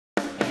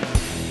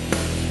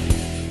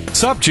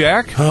Sup,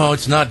 Jack? Oh,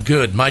 it's not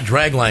good. My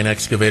dragline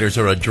excavators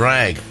are a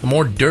drag. The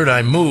more dirt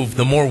I move,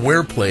 the more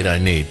wear plate I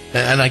need.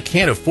 And I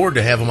can't afford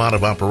to have them out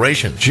of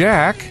operation.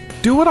 Jack,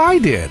 do what I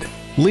did.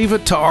 Leave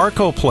it to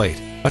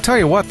Arcoplate. I tell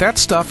you what, that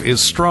stuff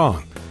is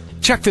strong.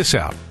 Check this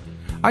out.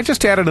 I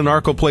just added an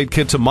Arcoplate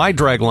kit to my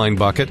Dragline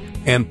bucket,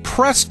 and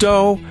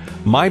presto,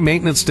 my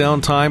maintenance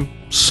downtime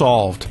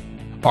solved.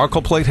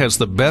 Arcoplate has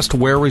the best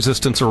wear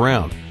resistance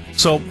around,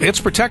 so it's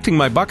protecting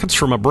my buckets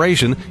from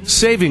abrasion,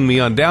 saving me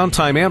on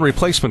downtime and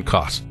replacement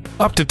costs.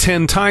 Up to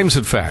 10 times,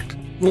 in fact.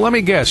 Let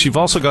me guess, you've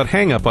also got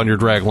hang-up on your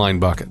Dragline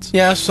buckets.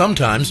 Yeah,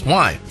 sometimes.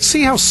 Why?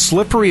 See how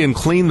slippery and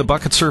clean the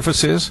bucket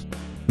surface is?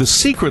 The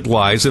secret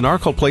lies in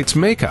Arcoplate's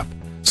makeup.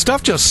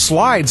 Stuff just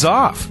slides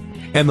off.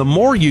 And the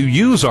more you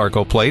use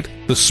Arcoplate,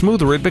 the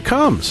smoother it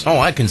becomes. Oh,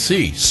 I can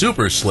see.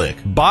 Super slick.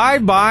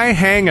 Bye-bye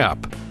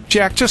hang-up.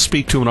 Jack, just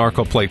speak to an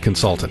Arcoplate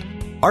consultant.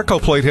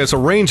 Arcoplate has a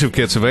range of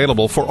kits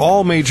available for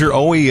all major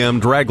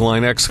OEM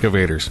dragline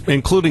excavators,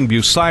 including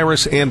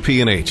Bucyrus and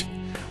P&H.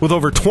 With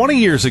over 20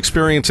 years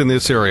experience in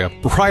this area,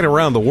 right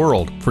around the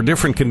world, for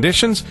different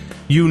conditions,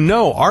 you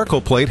know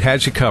Arcoplate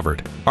has you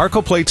covered.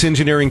 Arcoplate's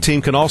engineering team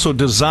can also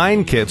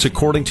design kits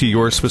according to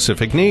your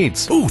specific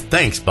needs. Ooh,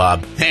 thanks,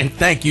 Bob. And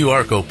thank you,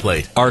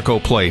 Arcoplate.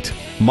 Arcoplate,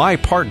 my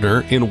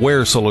partner in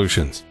wear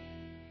solutions.